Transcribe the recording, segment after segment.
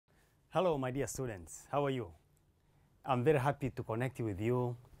Hello, my dear students. How are you? I'm very happy to connect with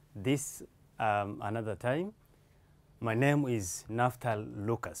you this another time. My name is Naftal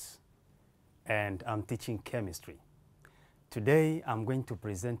Lucas, and I'm teaching chemistry. Today, I'm going to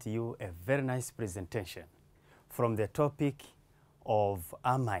present to you a very nice presentation from the topic of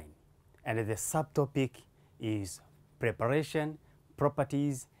amine, and the subtopic is preparation,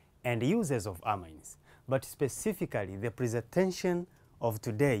 properties, and uses of amines. But specifically, the presentation of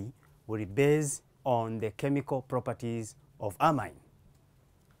today will be based on the chemical properties of amine.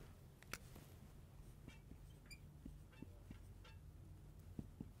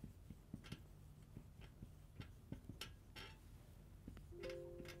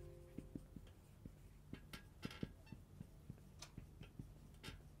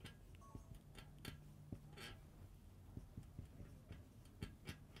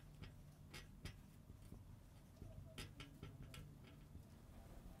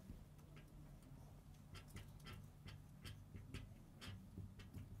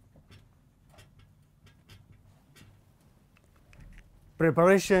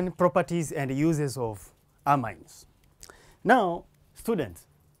 Preparation, properties, and uses of amines. Now, students,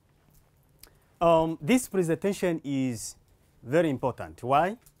 this presentation is very important.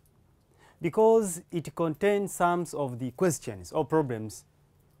 Why? Because it contains some of the questions or problems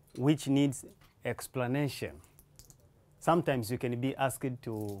which needs explanation. Sometimes you can be asked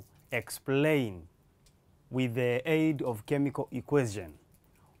to explain with the aid of chemical equation,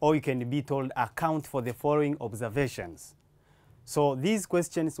 or you can be told account for the following observations. So these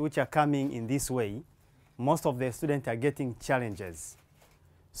questions which are coming in this way, most of the students are getting challenges.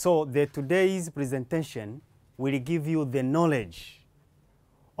 So today's presentation will give you the knowledge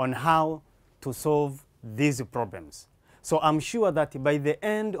on how to solve these problems. So I'm sure that by the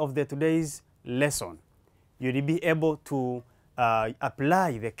end of today's lesson, you'll be able to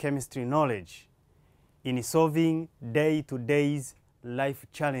apply the chemistry knowledge in solving day-to-day life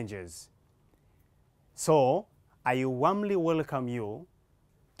challenges. So I warmly welcome you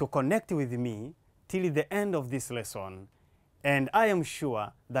to connect with me till the end of this lesson, and I am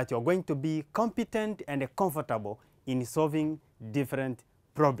sure that you're going to be competent and comfortable in solving different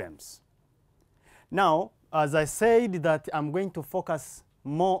problems. Now, as I said that I'm going to focus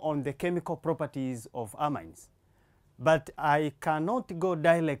more on the chemical properties of amines, but I cannot go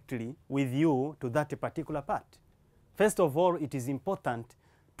directly with you to that particular part. First of all, it is important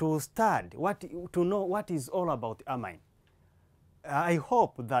to to know what is all about amine. I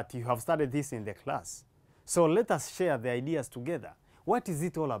hope that you have studied this in the class. So let us share the ideas together. What is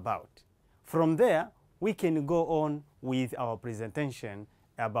it all about? From there, we can go on with our presentation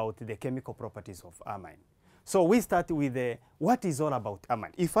about the chemical properties of amine. So we start with what is all about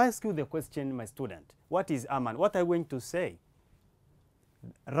amine. If I ask you the question, my student, what is amine? What are you going to say?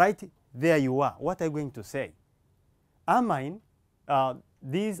 Right there you are. What are you going to say? Amine,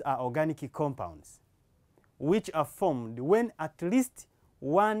 these are organic compounds which are formed when at least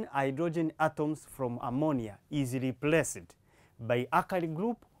one hydrogen atoms from ammonia is replaced by alkyl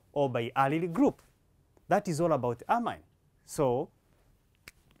group or by allyl group. That is all about amine. So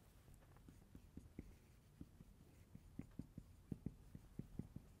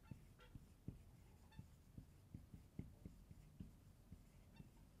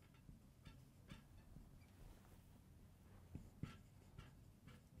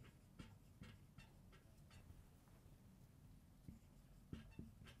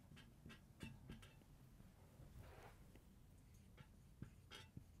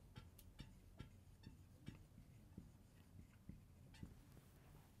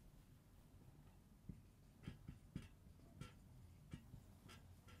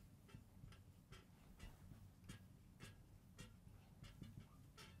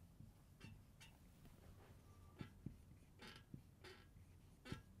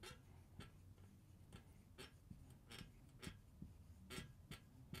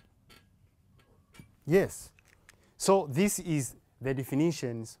yes. So this is the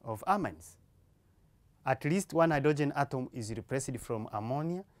definitions of amines. At least one hydrogen atom is replaced from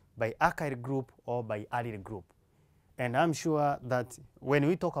ammonia by alkyl group or by allyl group. And I'm sure that when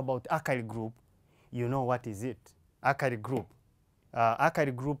we talk about alkyl group, you know what is it. Alkyl group.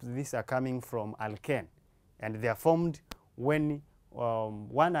 Alkyl groups, these are coming from alkane, and they are formed when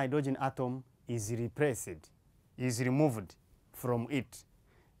one hydrogen atom is removed from it.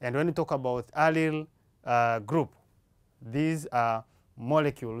 And when we talk about allyl group, these are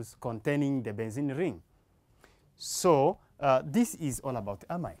molecules containing the benzene ring. So this is all about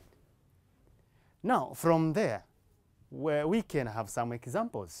amine. Now, from there, where we can have some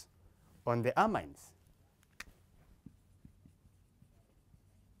examples on the amines.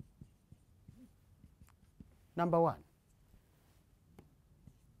 Number 1.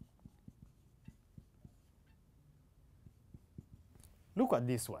 Look at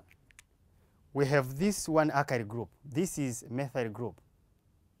this one. We have this one alkyl group. This is methyl group.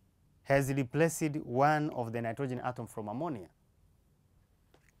 Has replaced one of the nitrogen atom from ammonia.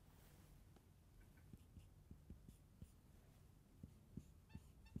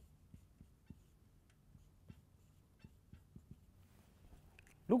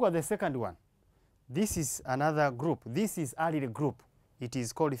 Look at the second one. This is another group. This is allyl group. It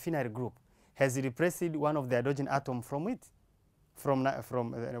is called phenyl group. Has replaced one of the hydrogen atom from it, from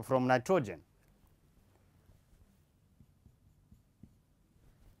nitrogen.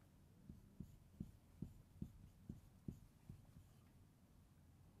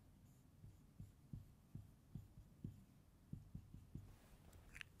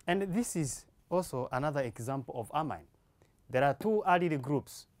 And this is also another example of amine. There are 2 allyl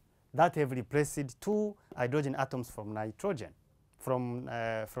groups that have replaced 2 hydrogen atoms from nitrogen, from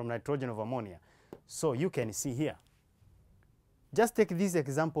nitrogen of ammonia. So you can see here. Just take these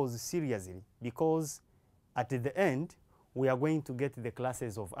examples seriously, because at the end we are going to get the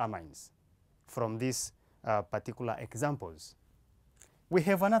classes of amines from these particular examples. We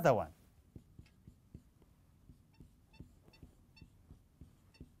have another one.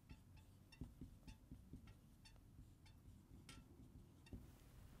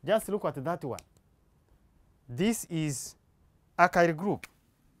 Just look at that one. This is alkyl group.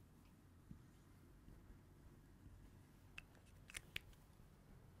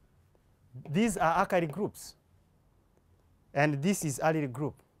 These are alkyl groups. And this is allyl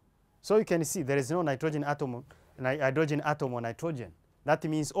group. So you can see there is no hydrogen atom or nitrogen. That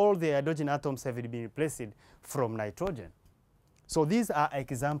means all the hydrogen atoms have been replaced from nitrogen. So these are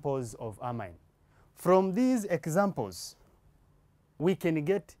examples of amine. From these examples, we can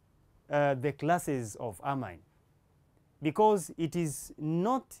get the classes of amine, because it is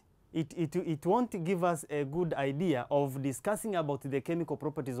not, it won't give us a good idea of discussing about the chemical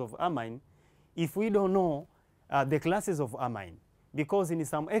properties of amine if we don't know the classes of amine, because in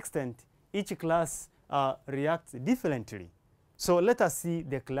some extent each class reacts differently. So let us see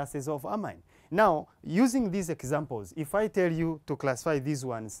the classes of amine. Now, using these examples, if I tell you to classify these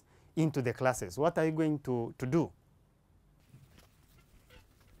ones into the classes, what are you going to do?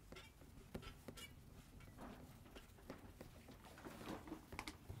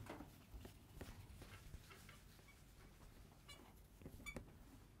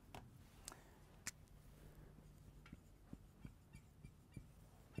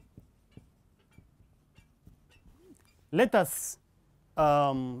 Let us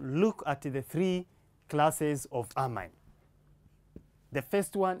look at the 3 classes of amine. The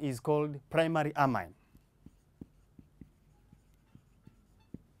first one is called primary amine.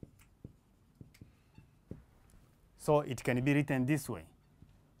 So it can be written this way.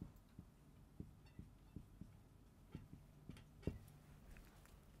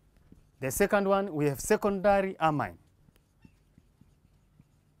 The second one, we have secondary amine.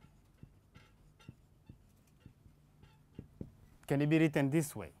 Can it be written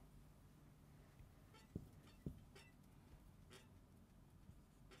this way?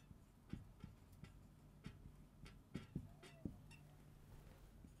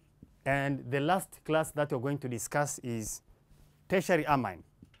 And the last class that we're going to discuss is tertiary amine.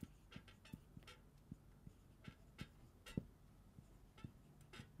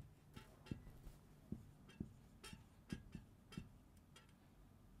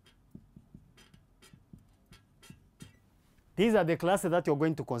 These are the classes that you're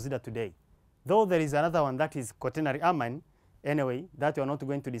going to consider today. Though there is another one that is quaternary amine, anyway, that we're not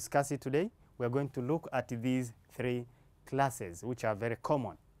going to discuss it today. We're going to look at these 3 classes, which are very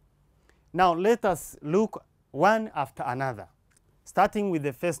common. Now, let us look one after another, starting with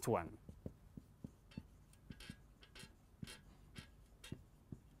the first one.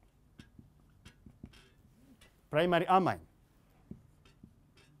 Primary amine.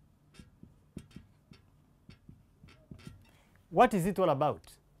 What is it all about?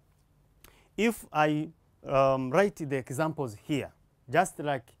 If I write the examples here, just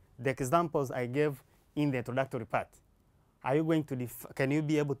like the examples I gave in the introductory part, are you going to can you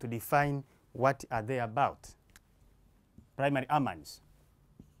be able to define what are they about? Primary amines.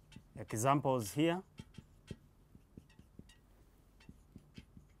 Examples here.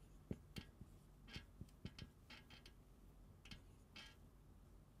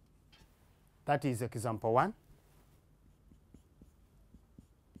 That is example 1.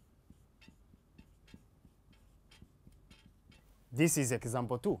 This is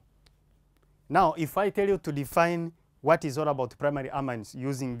example 2. Now, if I tell you to define what is all about primary amines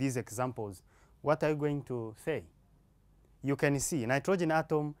using these examples, what are you going to say? You can see nitrogen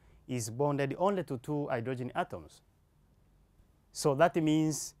atom is bonded only to 2 hydrogen atoms. So that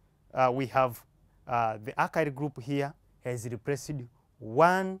means we have the alkyl group here has replaced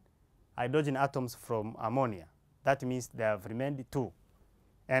 1 hydrogen atoms from ammonia. That means there have remained 2.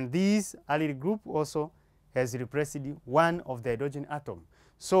 And this allyl group also has replaced 1 of the hydrogen atom.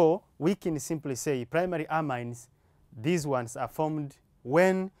 So we can simply say primary amines, these ones are formed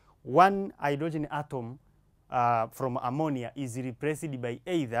when 1 hydrogen atom from ammonia is replaced by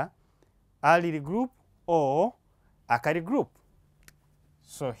either allyl group or alkyl group.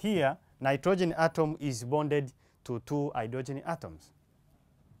 So here, nitrogen atom is bonded to 2 hydrogen atoms.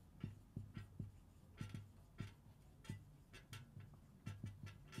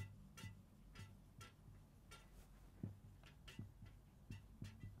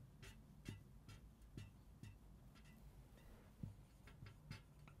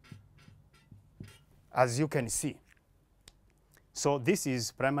 As you can see. So this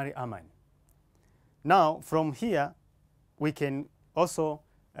is primary amine. Now from here we can also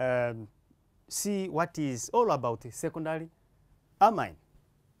see what is all about secondary amine.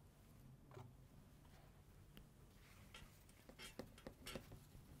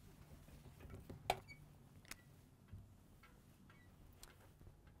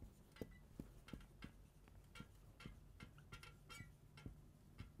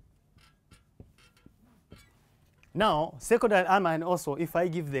 Now, secondary amine also, if I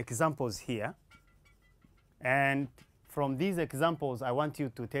give the examples here, and from these examples, I want you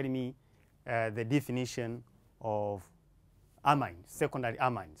to tell me the definition of amines, secondary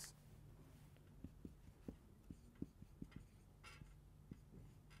amines.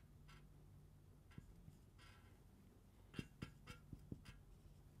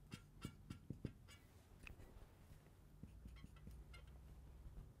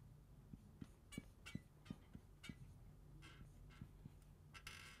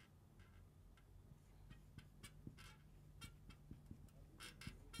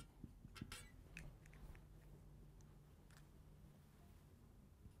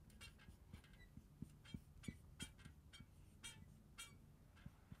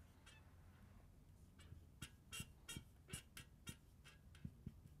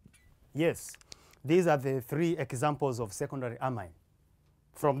 Yes, these are the 3 examples of secondary amine.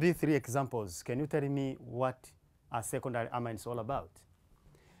 From these 3 examples, can you tell me what are secondary amines all about?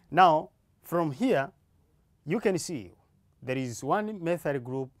 Now, from here, you can see there is 1 methyl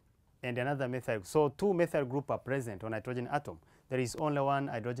group and another methyl. So 2 methyl groups are present on nitrogen atom. There is only 1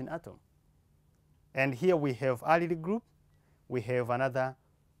 hydrogen atom. And here we have allyl group. We have another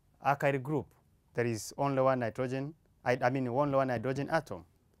alkyl group. There is only 1 nitrogen, only 1 hydrogen atom.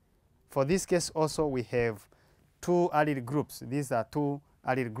 For this case also we have 2 allyl groups. These are 2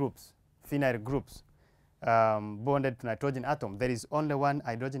 allyl groups, phenyl groups, bonded to nitrogen atom. There is only 1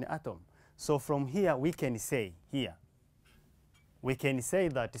 hydrogen atom. So from here we can say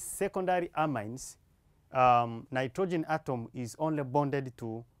that secondary amines, nitrogen atom is only bonded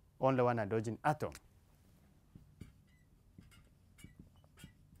to only 1 hydrogen atom.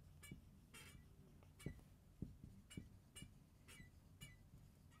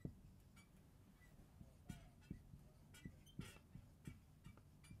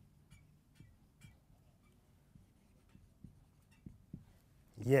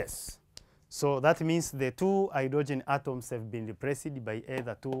 Yes. So that means the 2 hydrogen atoms have been replaced by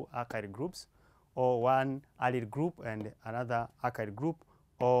either 2 alkyl groups or 1 allyl group and another alkyl group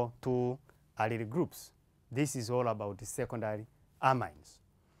or 2 allyl groups. This is all about the secondary amines.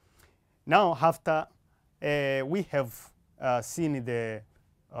 Now, after we have seen the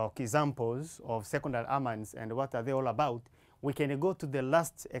examples of secondary amines and what are they all about, we can go to the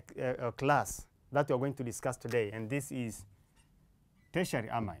last class that we are going to discuss today, and this is tertiary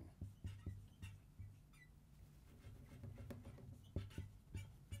amine.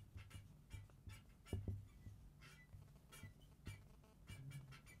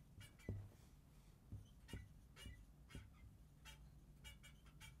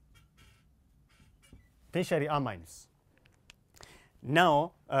 Tertiary amines.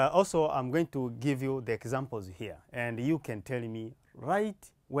 Now, also I'm going to give you the examples here, and you can tell me right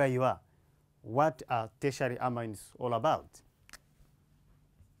where you are what are tertiary amines all about.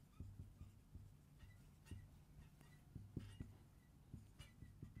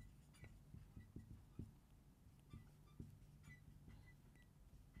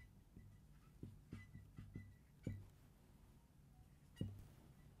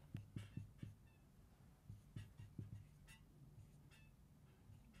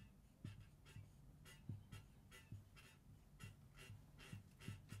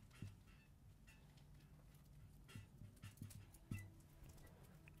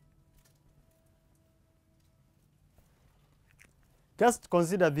 Just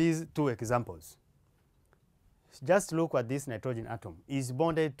consider these two examples. Just look at this nitrogen atom. Is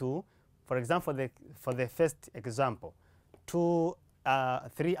bonded to, for example, for the first example, to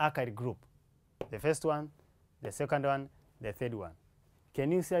 3 alkyl group. The first one, the second one, the third one.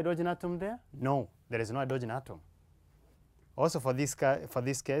 Can you see hydrogen atom there? No, there is no hydrogen atom. Also for this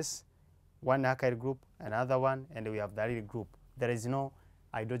case, 1 alkyl group, another one, and we have the allyl group. There is no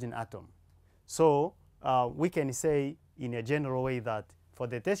hydrogen atom. So we can say in a general way that for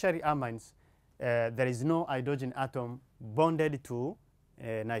the tertiary amines, there is no hydrogen atom bonded to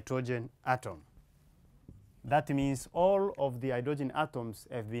a nitrogen atom. That means all of the hydrogen atoms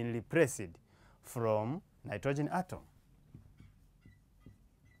have been repressed from nitrogen atom.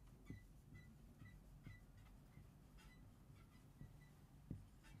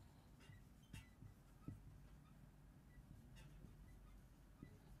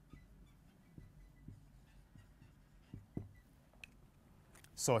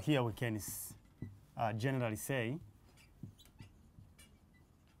 So here we can generally say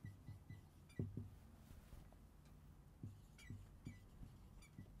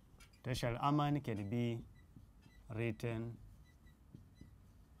tertiary amine can be written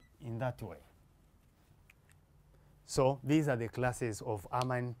in that way. So these are the classes of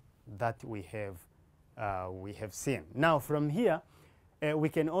amine that we have seen. Now from here, we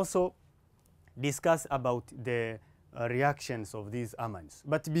can also discuss about the reactions of these amines.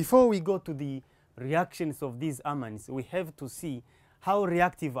 But before we go to the reactions of these amines, we have to see how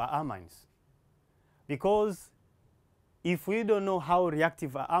reactive are amines. Because if we don't know how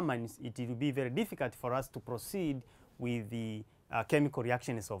reactive are amines, it will be very difficult for us to proceed with the chemical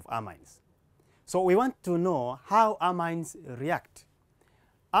reactions of amines. So we want to know how amines react.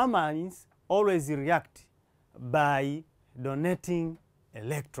 Amines always react by donating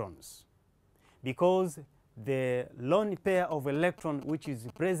electrons, because the lone pair of electron which is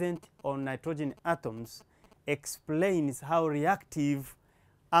present on nitrogen atoms explains how reactive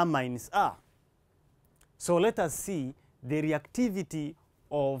amines are. So let us see the reactivity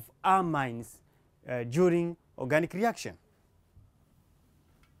of amines during organic reaction.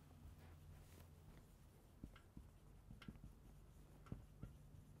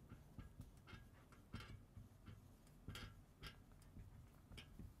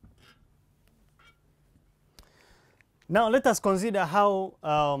 Now let us consider how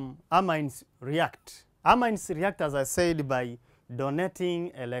amines react. Amines react, as I said, by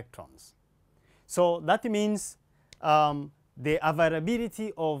donating electrons. So that means the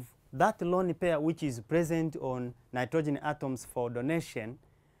availability of that lone pair which is present on nitrogen atoms for donation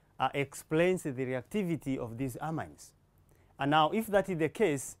explains the reactivity of these amines. And now if that is the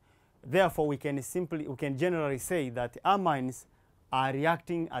case, therefore we can generally say that amines are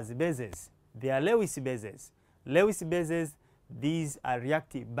reacting as bases. They are Lewis bases. Lewis bases, these are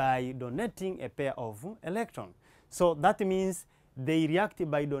reactive by donating a pair of electrons. So that means they react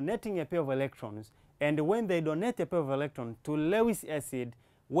by donating a pair of electrons, and when they donate a pair of electrons to Lewis acid,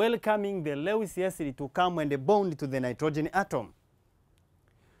 welcoming the Lewis acid to come and bond to the nitrogen atom.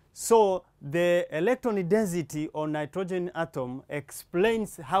 So the electron density on nitrogen atom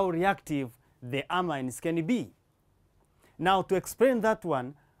explains how reactive the amines can be. Now to explain that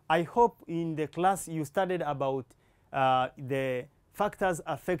one, I hope in the class you studied about the factors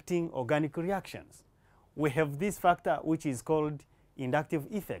affecting organic reactions. We have this factor which is called inductive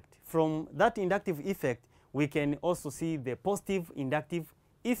effect. From that inductive effect, we can also see the positive inductive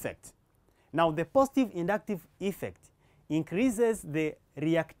effect. Now the positive inductive effect increases the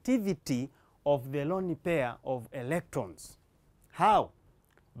reactivity of the lone pair of electrons. How?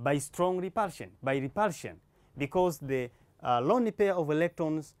 By strong repulsion, by repulsion, because the lone pair of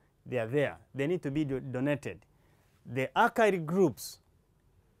electrons, they are there. They need to be donated. The alkyl groups,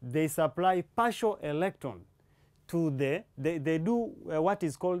 they supply partial electron to they do what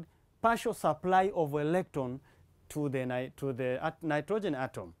is called partial supply of electron to the nitrogen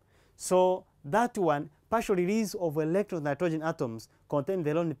atom. So that one, partial release of electron nitrogen atoms contain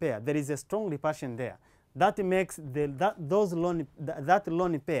the lone pair. There is a strong repulsion there. That makes that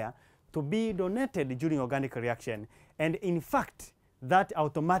lone pair to be donated during organic reaction. And in fact, that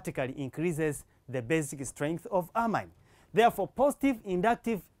automatically increases the basic strength of amine. Therefore, positive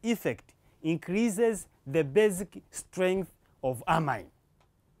inductive effect increases the basic strength of amine.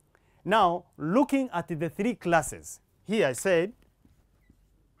 Now, looking at the 3 classes, here I said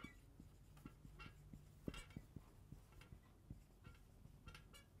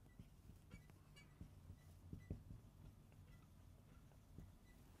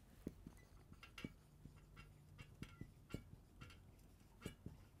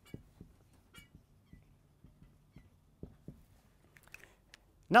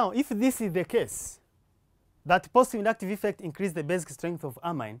Now, if this is the case, that positive inductive effect increase the basic strength of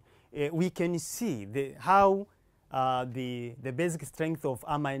amine, we can see how the basic strength of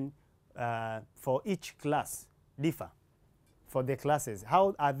amine for each class differ. For the classes,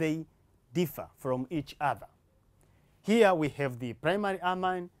 how are they differ from each other? Here we have the primary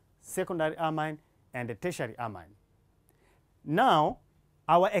amine, secondary amine, and the tertiary amine. Now,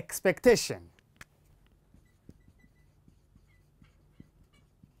 our expectation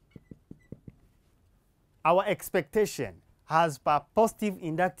has per positive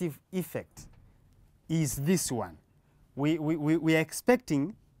inductive effect is this one. We are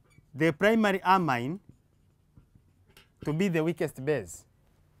expecting the primary amine to be the weakest base,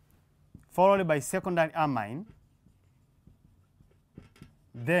 followed by secondary amine,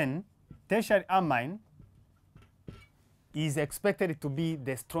 then tertiary amine is expected to be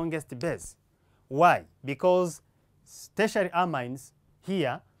the strongest base. Why? Because tertiary amines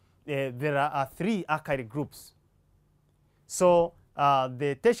here, there are 3 alkyl groups. So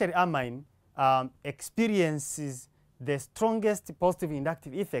the tertiary amine experiences the strongest positive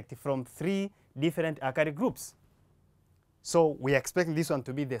inductive effect from 3 different alkyl groups. So we are expecting this one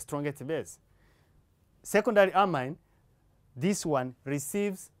to be the strongest base. Secondary amine, this one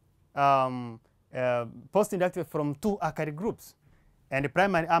receives positive inductive from 2 alkyl groups, and the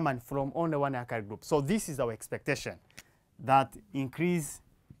primary amine from only 1 alkyl group. So this is our expectation, that increase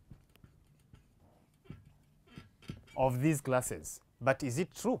of these classes. But is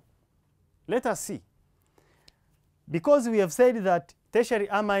it true? Let us see. Because we have said that tertiary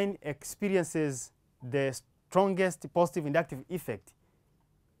amine experiences the strongest positive inductive effect,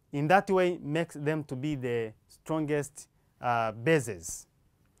 in that way makes them to be the strongest bases.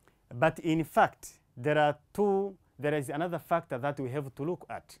 But in fact, there is another factor that we have to look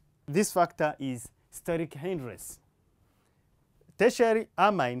at. This factor is steric hindrance. Tertiary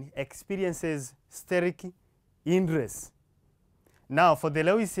amine experiences steric hindrance. Now, for the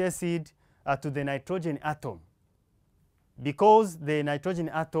Lewis acid to the nitrogen atom, because the nitrogen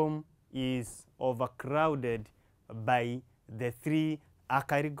atom is overcrowded by the 3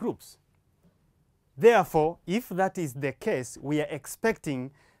 alkyl groups. Therefore, if that is the case, we are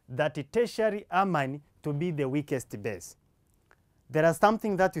expecting that the tertiary amine to be the weakest base. There is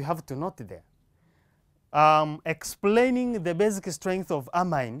something that you have to note there. Explaining the basic strength of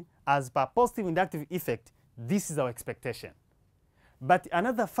amine as per positive inductive effect, this is our expectation. But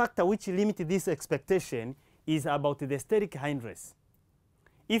another factor which limits this expectation is about the steric hindrance.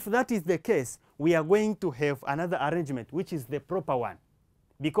 If that is the case, we are going to have another arrangement, which is the proper one,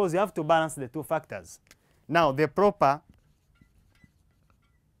 because you have to balance the 2 factors. Now, the proper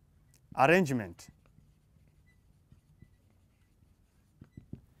arrangement,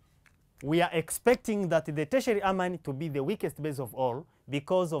 we are expecting that the tertiary amine to be the weakest base of all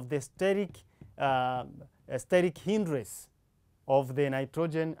because of the steric hindrance of the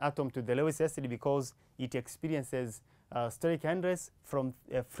nitrogen atom to the Lewis acid, because it experiences steric hindrance from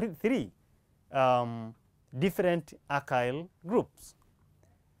 3 different alkyl groups.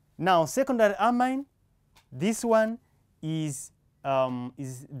 Now, secondary amine, this one is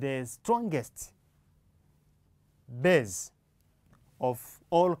the strongest base of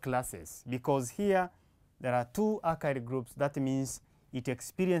all classes, because here there are 2 alkyl groups. That means it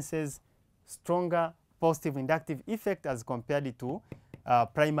experiences stronger positive inductive effect as compared to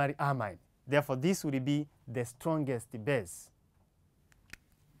primary amine. Therefore, this will be the strongest base.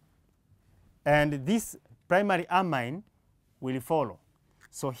 And this primary amine will follow.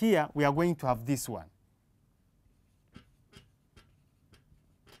 So here we are going to have this one.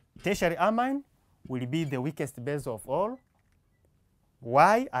 Tertiary amine will be the weakest base of all.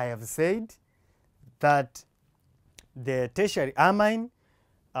 Why? I have said that the tertiary amine,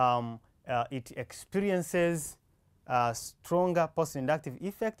 it experiences a stronger positive inductive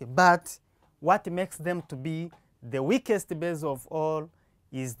effect, but what makes them to be the weakest base of all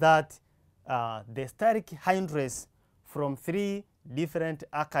is that the steric hindrance from 3 different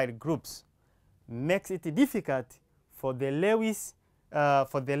alkyl groups makes it difficult for the Lewis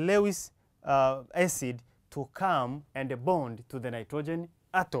acid to come and bond to the nitrogen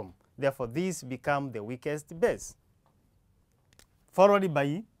atom. Therefore, these become the weakest base, followed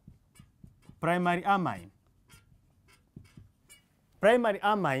by primary amine. Primary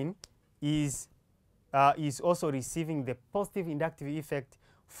amine is also receiving the positive inductive effect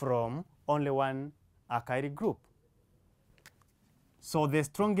from only 1 alkyl group. So the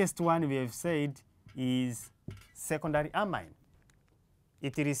strongest one we have said is secondary amine.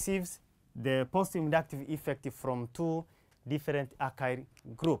 It receives the positive inductive effect from 2 different alkyl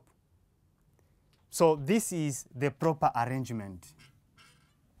groups. So this is the proper arrangement.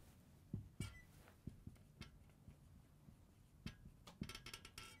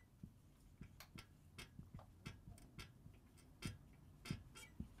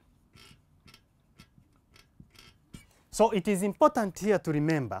 So it is important here to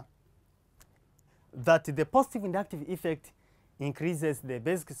remember that the positive inductive effect increases the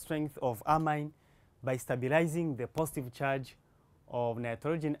basic strength of amine by stabilizing the positive charge of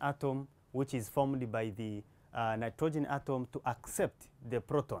nitrogen atom, which is formed by the nitrogen atom to accept the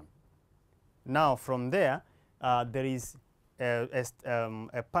proton. Now from there, there is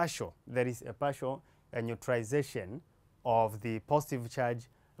a partial neutralization of the positive charge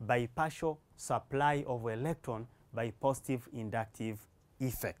by partial supply of electron by positive inductive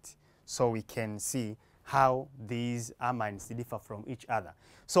effect. So we can see how these amines differ from each other.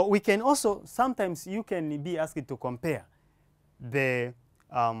 So we can also, sometimes you can be asked to compare the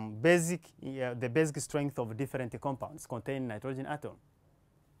basic strength of different compounds containing nitrogen atom.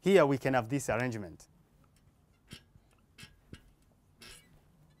 Here we can have this arrangement.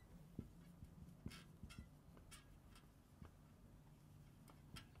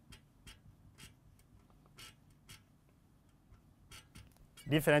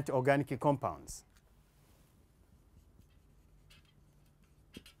 Different organic compounds.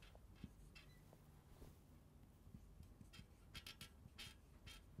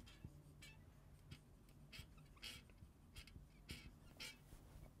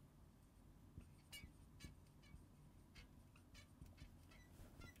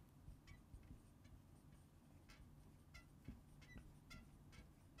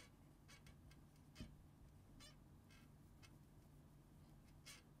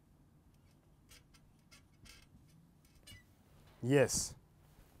 Yes.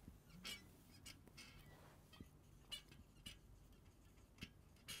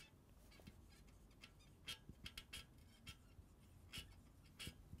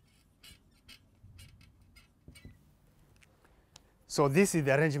 So this is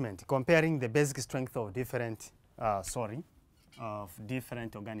the arrangement comparing the basic strength of different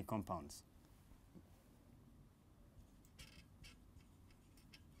organic compounds.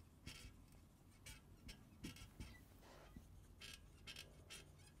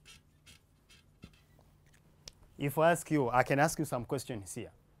 If I ask you, I can ask you some questions here.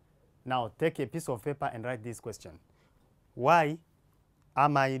 Now take a piece of paper and write this question. Why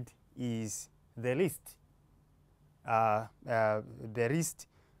amide is the least, the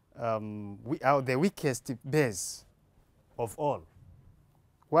weakest base of all?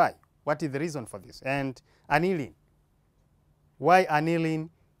 Why? What is the reason for this? And aniline. Why aniline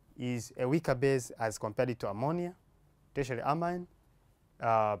is a weaker base as compared to ammonia, tertiary amine,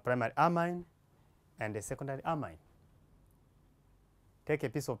 primary amine, and a secondary amine? Take a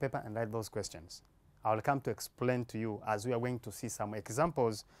piece of paper and write those questions. I will come to explain to you as we are going to see some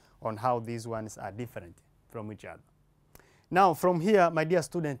examples on how these ones are different from each other. Now from here, my dear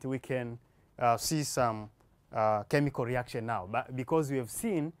student, we can see some chemical reaction now, but because we have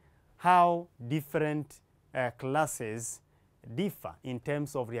seen how different classes differ in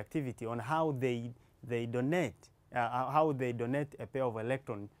terms of reactivity on how they donate a pair of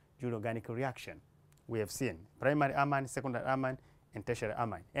electrons during organic reaction. We have seen primary amine, secondary amine, and tertiary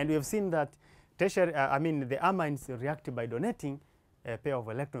amine. And we have seen that the amines react by donating a pair of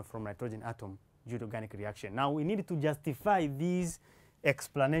electrons from nitrogen atom due to organic reaction. Now we need to justify these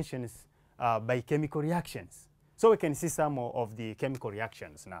explanations by chemical reactions. So we can see some of the chemical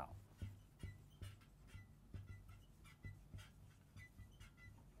reactions now.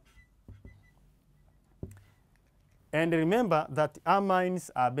 And remember that amines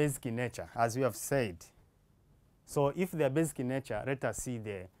are basic in nature, as we have said. So if they are basic in nature, let us see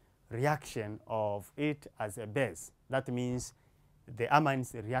the reaction of it as a base. That means the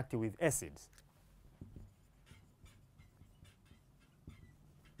amines react with acids.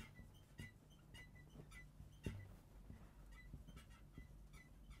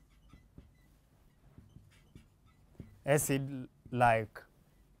 Acid like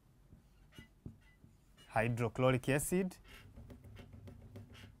hydrochloric acid,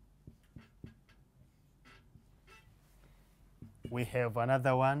 we have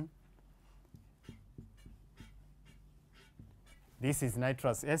another one. This is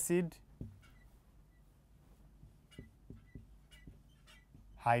nitrous acid,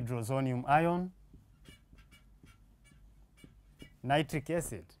 hydrozonium ion, nitric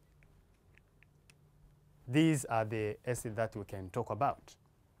acid. These are the acids that we can talk about.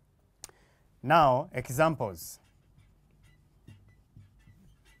 Now, examples.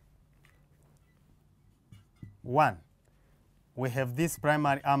 One, we have this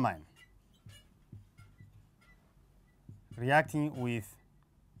primary amine reacting with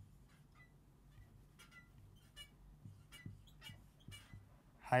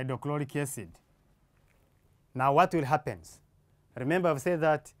hydrochloric acid. Now what will happen? Remember I've said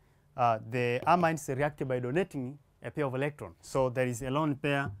that the amines react by donating a pair of electrons. So there is a lone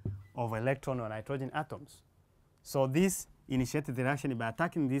pair of electron or nitrogen atoms. So this initiates the reaction by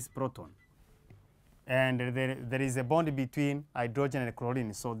attacking this proton. And there is a bond between hydrogen and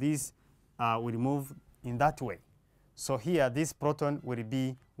chlorine. So this will move in that way. So here, this proton will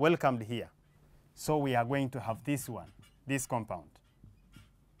be welcomed here. So we are going to have this one, this compound.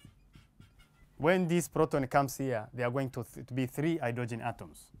 When this proton comes here, they are going to be 3 hydrogen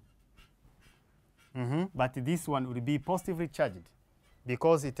atoms. But this one will be positively charged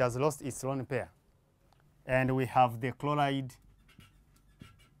because it has lost its lone pair. And we have the chloride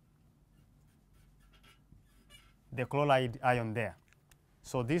ion there.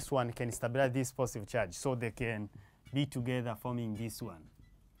 So this one can stabilize this positive charge, so they can be together forming this one.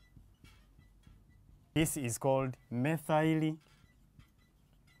 This is called methyl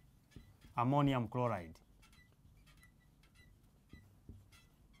ammonium chloride.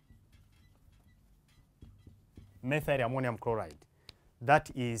 Methyl ammonium chloride. That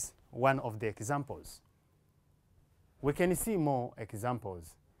is one of the examples. We can see more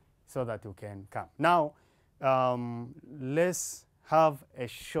examples so that you can come. Now, let's have a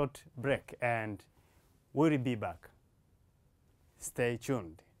short break and we'll be back. Stay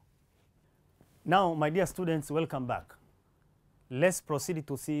tuned. Now, my dear students, welcome back. Let's proceed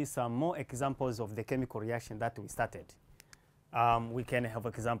to see some more examples of the chemical reaction that we started. We can have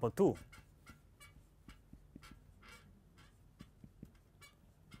example 2.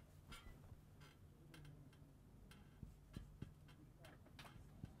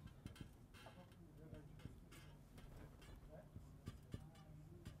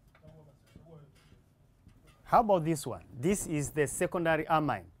 How about this one? This is the secondary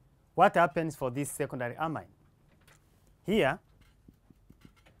amine. What happens for this secondary amine? Here,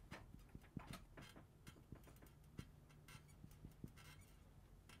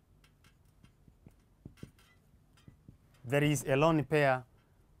 there is a lone pair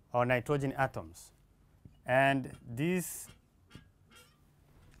of nitrogen atoms. And this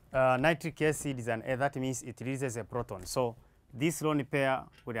nitric acid is an that means it releases a proton. So this lone pair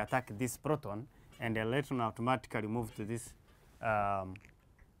will attack this proton, and the electron automatically move to this.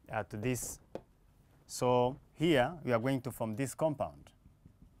 So here we are going to form this compound.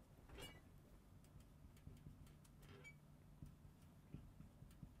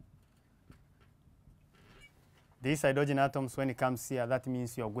 These hydrogen atoms, when it comes here, that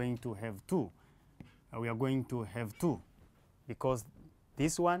means you are going to have 2. We are going to have 2 because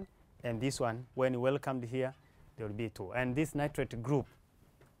this one and this one, when welcomed here, there will be 2. And this nitrate group,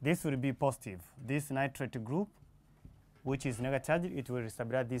 this will be positive. This nitrate group, which is negative charge, it will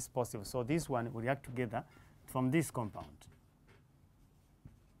stabilize this positive. So this one will react together from this compound.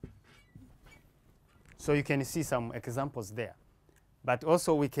 So you can see some examples there. But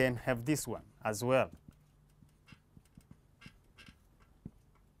also we can have this one as well.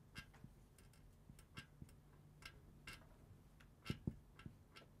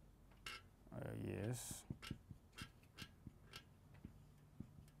 Yes.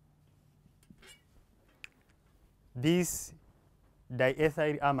 This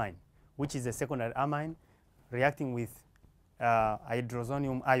diethyl amine, which is a secondary amine, reacting with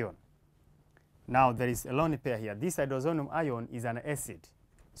hydrozonium ion. Now there is a lone pair here. This hydrozonium ion is an acid.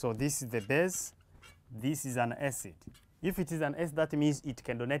 So this is the base. This is an acid. If it is an acid, that means it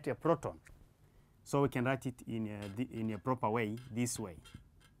can donate a proton. So we can write it in a proper way, this way.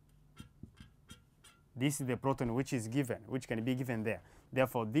 This is the proton which is given, which can be given there.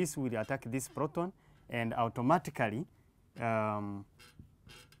 Therefore, this will attack this proton, and automatically we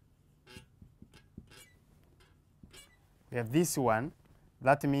have this one.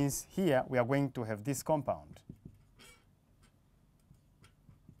 That means here we are going to have this compound.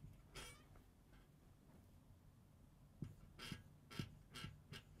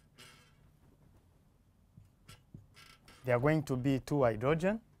 They are going to be 2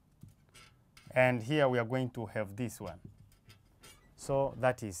 hydrogen, and here we are going to have this one. So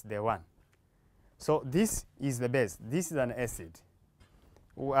that is the one. So this is the base. This is an acid.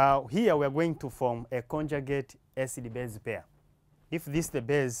 Here we are going to form a conjugate acid-base pair. If this is the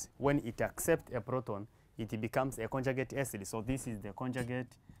base, when it accepts a proton, it becomes a conjugate acid. So this is the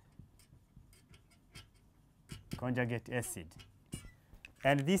conjugate acid.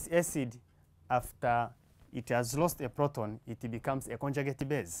 And this acid, after it has lost a proton, it becomes a conjugate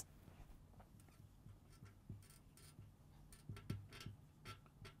base.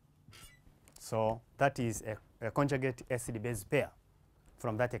 So that is a conjugate acid-base pair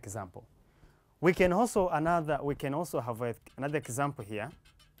from that example. We can also have another example here.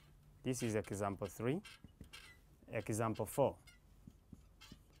 This is example 3, example 4.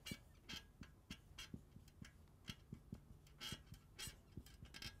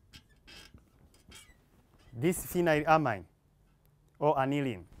 this phenyl amine or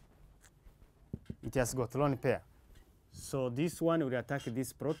aniline, it has got lone pair. So this one will attack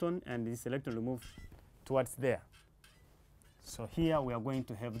this proton and this electron will move towards there. So here we are going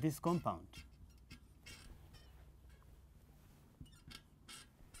to have this compound.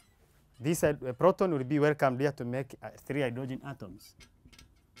 This proton will be welcomed here to make 3 hydrogen atoms.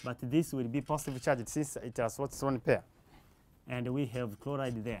 But this will be positively charged since it has what's lone pair. And we have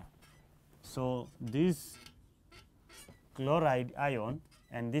chloride there. So this chloride ion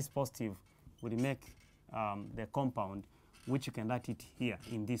and this positive will make the compound, which you can write it here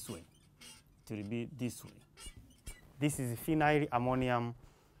in this way. It will be this way. This is phenyl ammonium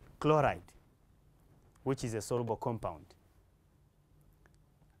chloride, which is a soluble compound.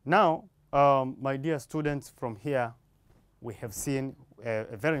 Now, my dear students, from here we have seen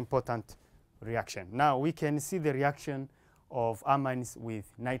a very important reaction. Now we can see the reaction of amines with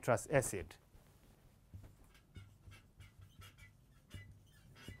nitrous acid.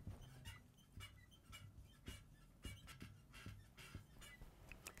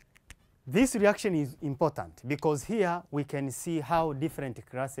 This reaction is important because here we can see how different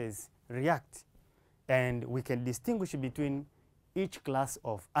classes react, and we can distinguish between each class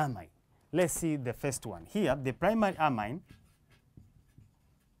of amine. Let's see the first one. Here, the primary amine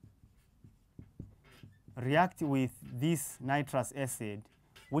react with this nitrous acid,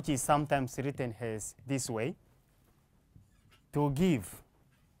 which is sometimes written as this way, to give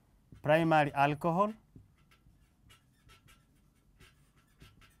primary alcohol,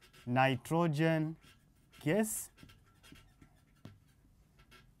 nitrogen gas,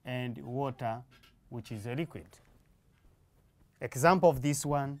 and water, which is a liquid. Example of this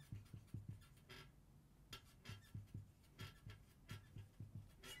one,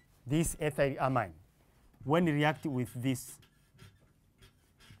 this ethyl amine, when it reacts with this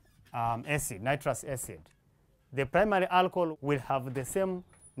acid, nitrous acid, the primary alcohol will have the same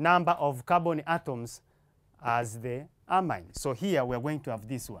number of carbon atoms as the amine. So here we are going to have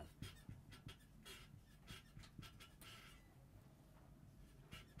this one.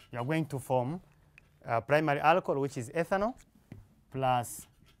 You are going to form primary alcohol, which is ethanol, plus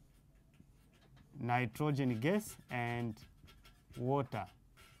nitrogen gas and water.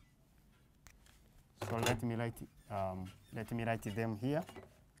 So let me write them here.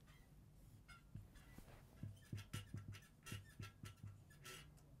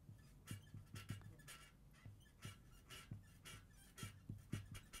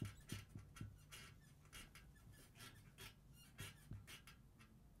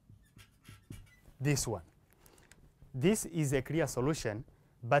 This one. This is a clear solution,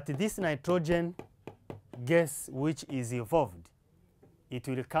 but this nitrogen gas which is evolved, it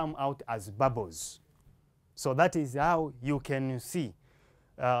will come out as bubbles. So that is how you can see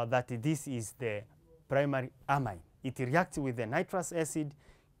that this is the primary amine. It reacts with the nitrous acid,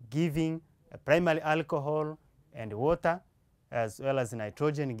 giving a primary alcohol and water, as well as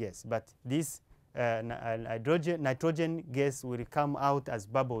nitrogen gas. But this nitrogen gas will come out as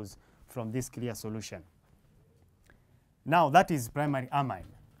bubbles from this clear solution. Now that is primary amine.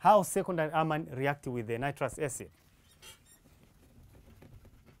 How secondary amine react with the nitrous acid?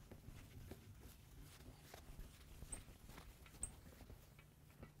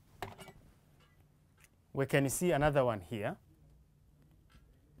 We can see another one here.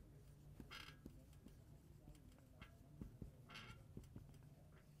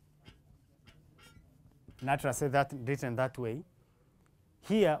 Nitrous acid that written that way.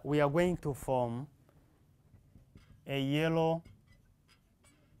 Here we are going to form a yellow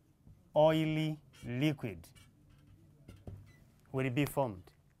oily liquid will be formed.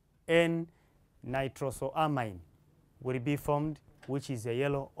 N-nitrosoamine will be formed, which is a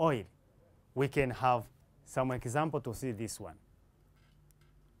yellow oil. We can have some example to see this one.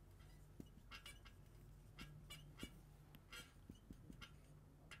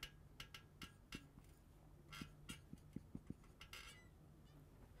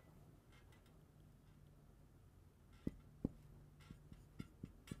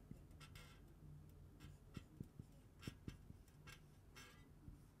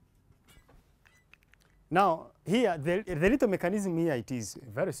 Now, here, the little mechanism here, it is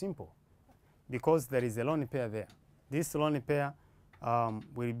very simple because there is a lone pair there. This lone pair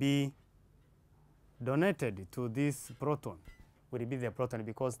will be donated to this proton, will be the proton,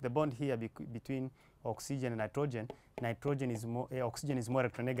 because the bond here between oxygen and nitrogen, oxygen is more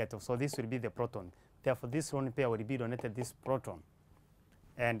electronegative, so this will be the proton. Therefore, this lone pair will be donated this proton,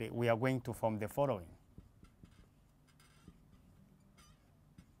 and we are going to form the following.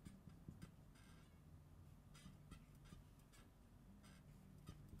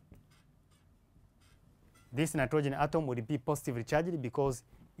 This nitrogen atom will be positively charged because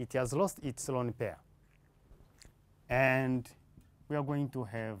it has lost its lone pair. And we are going to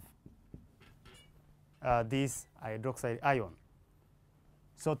have this hydroxide ion.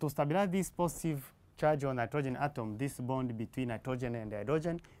 So to stabilize this positive charge on nitrogen atom, this bond between nitrogen and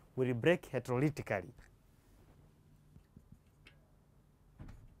hydrogen will break heterolytically.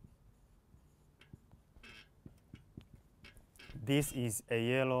 This is a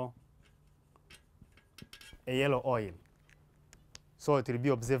yellow oil. So it will be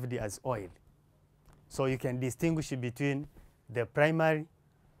observed as oil. So you can distinguish between the primary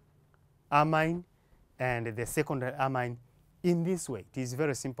amine and the secondary amine in this way. It is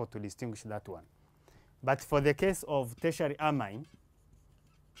very simple to distinguish that one. But for the case of tertiary amine,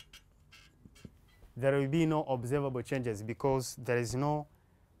 there will be no observable changes because there is no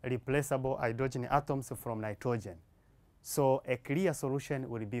replaceable hydrogen atoms from nitrogen. So a clear solution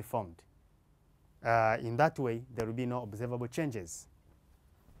will be formed. In that way, there will be no observable changes.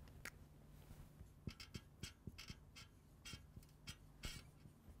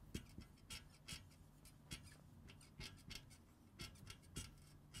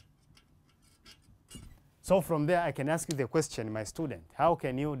 So from there, I can ask you the question, my student, how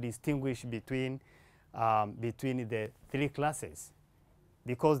can you distinguish between the three classes?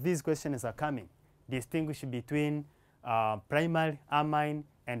 Because these questions are coming. Distinguish between primary amine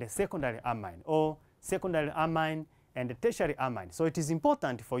and secondary amine, or secondary amine and tertiary amine. So it is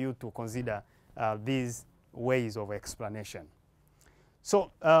important for you to consider these ways of explanation.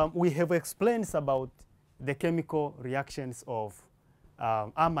 So we have explained about the chemical reactions of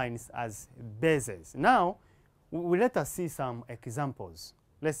amines as bases. Now, let us see some examples.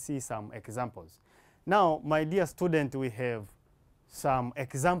 Let's see some examples. Now, my dear student, we have some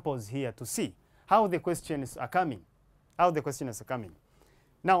examples here to see how the questions are coming. How the questions are coming.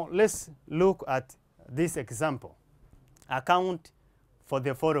 Now, let's look at this example. Account for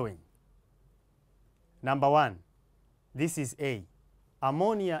the following. Number one, this is A.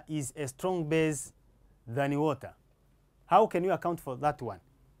 Ammonia is a strong base than water. How can you account for that one?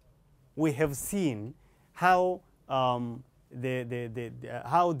 We have seen how the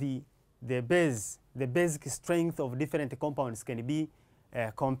basic strength of different compounds can be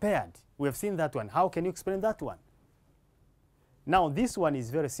compared. We have seen that one. How can you explain that one? Now, this one is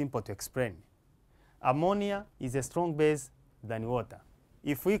very simple to explain. Ammonia is a strong base than water.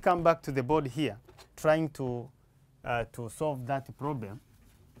 If we come back to the board here, trying to solve that problem,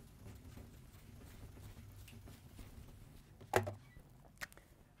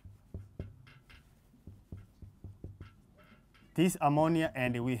 this ammonia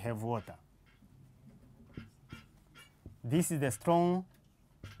and we have water. This is a strong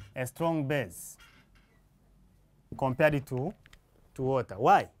base compared to water.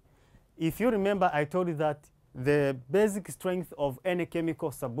 Why? If you remember, I told you that the basic strength of any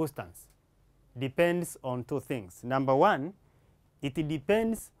chemical substance depends on two things. Number one, it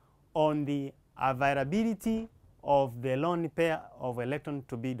depends on the availability of the lone pair of electron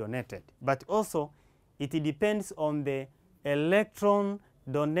to be donated. But also, it depends on the electron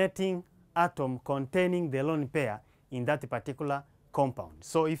donating atom containing the lone pair in that particular compound.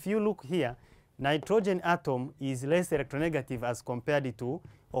 So if you look here, nitrogen atom is less electronegative as compared to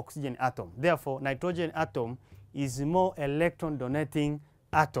oxygen atom. Therefore, nitrogen atom is more electron donating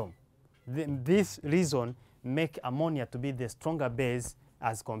atom. This reason makes ammonia to be the stronger base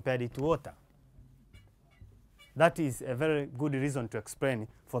as compared to water. That is a very good reason to explain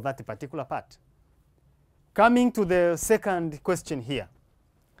for that particular part. Coming to the second question here.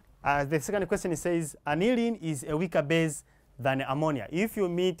 The second question says, aniline is a weaker base than ammonia. If you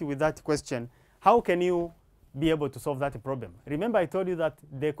meet with that question, how can you be able to solve that problem? Remember, I told you that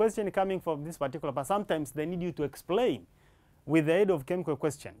the question coming from this particular part, sometimes they need you to explain with the aid of chemical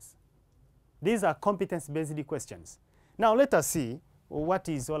questions. These are competence-based questions. Now, let us see what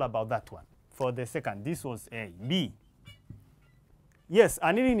is all about that one. For the second, this was A. B. Yes,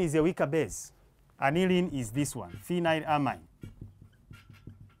 aniline is a weaker base. Aniline is this one, phenylamine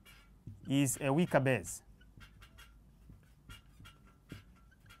is a weaker base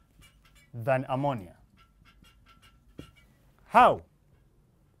than ammonia. How?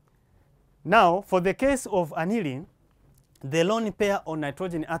 Now, for the case of aniline, the lone pair on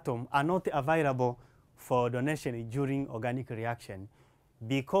nitrogen atom are not available for donation during organic reaction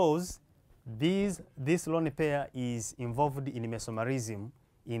because this lone pair is involved in mesomerism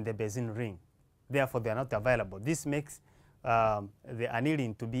in the benzene ring. Therefore, they are not available. This makes the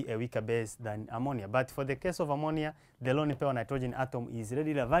aniline to be a weaker base than ammonia. But for the case of ammonia, the lone pair nitrogen atom is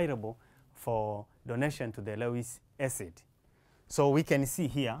readily available for donation to the Lewis acid. So we can see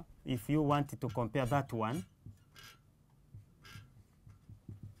here, if you want to compare that one,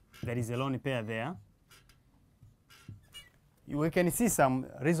 there is a lone pair there. We can see some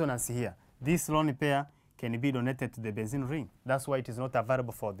resonance here. This lone pair can be donated to the benzene ring. That's why it is not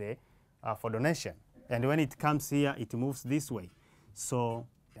available for the for donation. And when it comes here, it moves this way. So,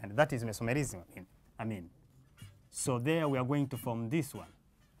 and that is mesomerism, I mean. So there we are going to form this one.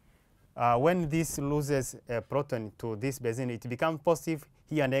 When this loses a proton to this benzene, it becomes positive,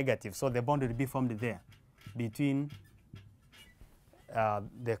 here negative. So the bond will be formed there between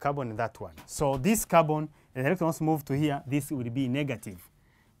the carbon and that one. So this carbon, the electrons move to here, this will be negative.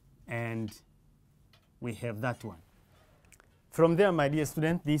 And we have that one. From there, my dear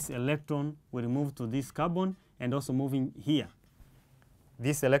student, this electron will move to this carbon and also moving here.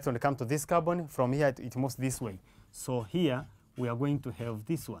 This electron will come to this carbon. From here, it moves this way. So here, we are going to have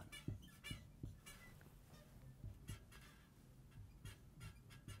this one.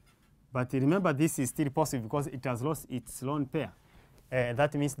 But remember, this is still positive because it has lost its lone pair.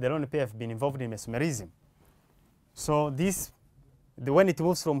 That means the lone pair have been involved in mesomerism. So this, when it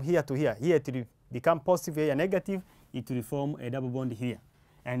moves from here to here, here it will become positive, here negative, it will form a double bond here.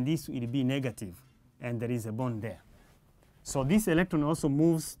 And this will be negative, and there is a bond there. So this electron also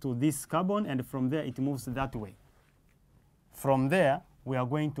moves to this carbon, and from there it moves that way. From there, we are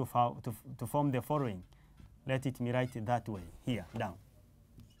going to form the following. Let it me write it that way, here, down.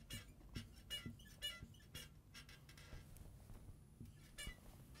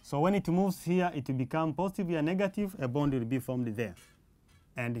 So when it moves here, it will become positive here, negative, a bond will be formed there.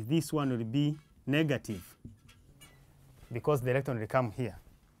 And this one will be negative because the electron will come here.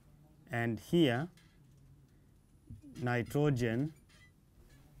 And here, nitrogen,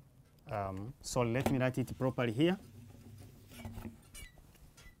 so let me write it properly here.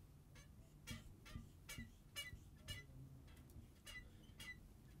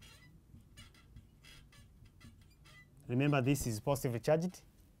 Remember, this is positively charged.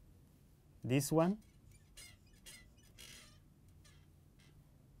 This one.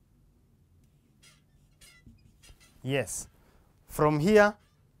 Yes. From here,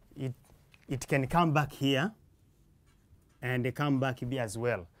 it can come back here and come back here as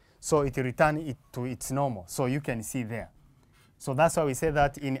well. So it return it to its normal. So you can see there. So that's why we say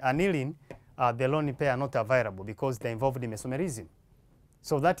that in aniline, the lone pair are not available because they're involved in mesomerism.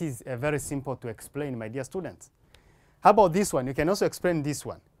 So that is very simple to explain, my dear students. How about this one? You can also explain this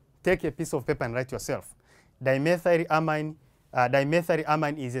one. Take a piece of paper and write yourself. Dimethylamine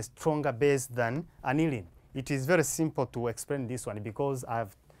is a stronger base than aniline. It is very simple to explain this one because I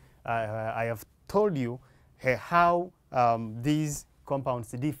have told you how these compounds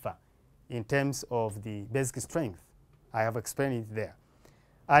differ in terms of the basic strength. I have explained it there.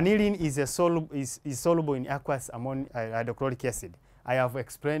 Aniline is soluble in aqueous hydrochloric acid. I have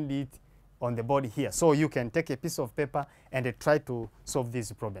explained it on the board here. So you can take a piece of paper and try to solve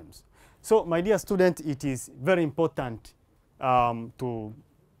these problems. So my dear student, it is very important when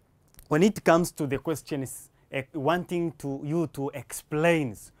it comes to the questions, wanting you to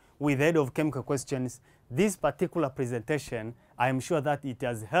explain with the head of chemical questions, this particular presentation, I am sure that it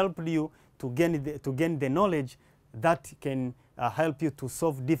has helped you to gain the knowledge that can help you to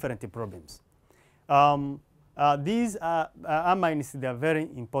solve different problems. These amines, they are very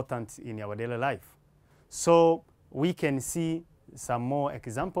important in our daily life. So we can see some more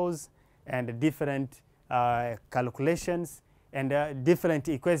examples and different calculations and different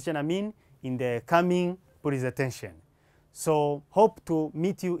equations, in the coming presentation. So hope to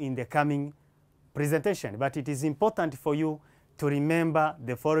meet you in the coming presentation. But it is important for you to remember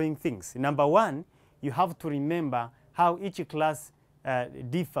the following things. Number one, you have to remember how each class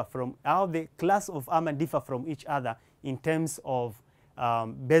how the class of amine differ from each other in terms of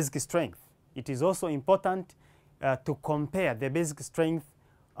basic strength. It is also important to compare the basic strength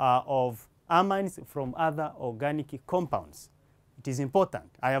of amines from other organic compounds. It is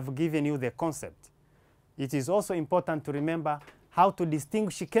important. I have given you the concept. It is also important to remember how to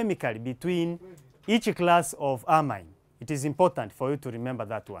distinguish chemically between each class of amine. It is important for you to remember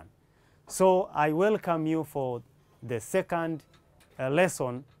that one. So I welcome you for the second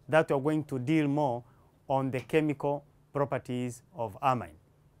lesson that we are going to deal more on the chemical properties of amine.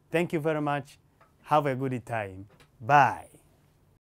 Thank you very much. Have a good time. Bye.